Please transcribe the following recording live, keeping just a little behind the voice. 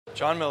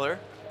John Miller,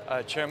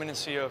 Chairman and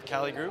CEO of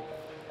Cali Group.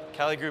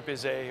 Cali Group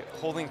is a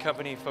holding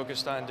company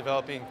focused on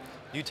developing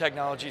new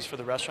technologies for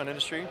the restaurant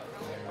industry.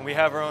 And we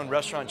have our own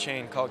restaurant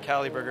chain called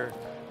Cali Burger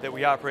that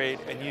we operate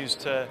and use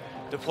to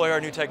deploy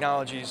our new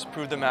technologies,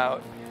 prove them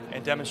out,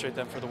 and demonstrate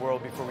them for the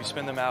world before we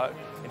spin them out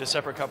into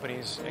separate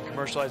companies and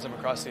commercialize them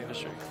across the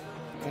industry.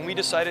 When we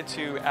decided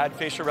to add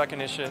facial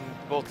recognition,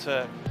 both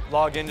to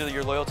log into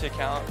your loyalty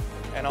account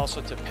and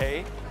also to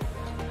pay,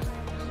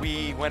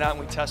 we went out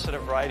and we tested a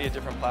variety of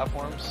different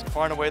platforms.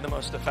 Far and away the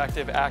most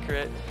effective,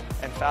 accurate,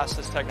 and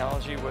fastest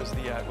technology was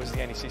the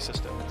NEC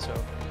system. And so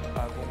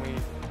when we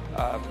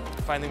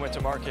finally went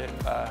to market,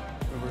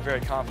 we were very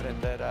confident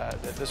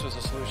that this was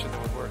a solution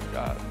that would work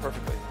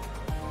perfectly.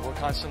 We're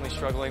constantly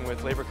struggling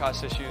with labor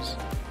cost issues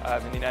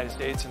in the United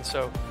States, and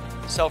so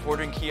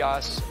self-ordering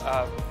kiosks,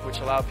 which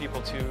allow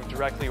people to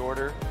directly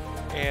order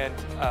and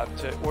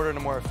to order in a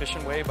more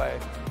efficient way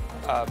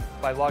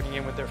by logging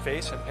in with their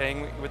face and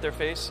paying with their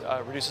face,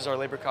 reduces our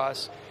labor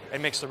costs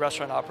and makes the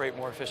restaurant operate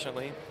more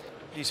efficiently.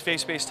 These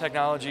face-based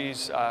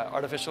technologies,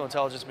 artificial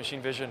intelligence,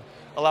 machine vision,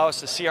 allow us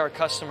to see our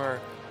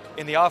customer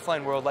in the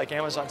offline world like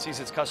Amazon sees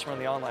its customer in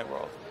the online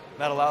world. And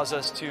that allows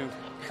us to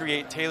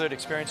create tailored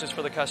experiences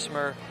for the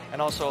customer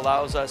and also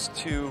allows us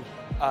to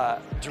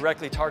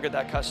directly target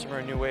that customer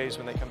in new ways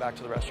when they come back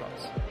to the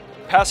restaurants.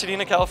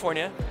 Pasadena,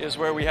 California is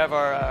where we have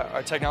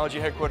our technology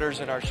headquarters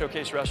and our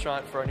showcase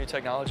restaurant for our new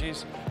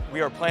technologies.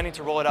 We are planning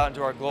to roll it out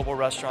into our global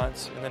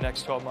restaurants in the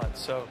next 12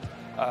 months. So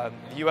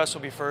the US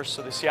will be first,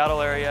 so the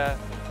Seattle area,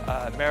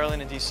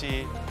 Maryland and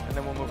DC, and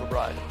then we'll move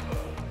abroad.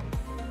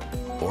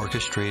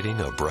 Orchestrating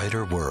a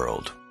brighter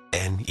world,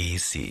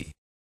 NEC.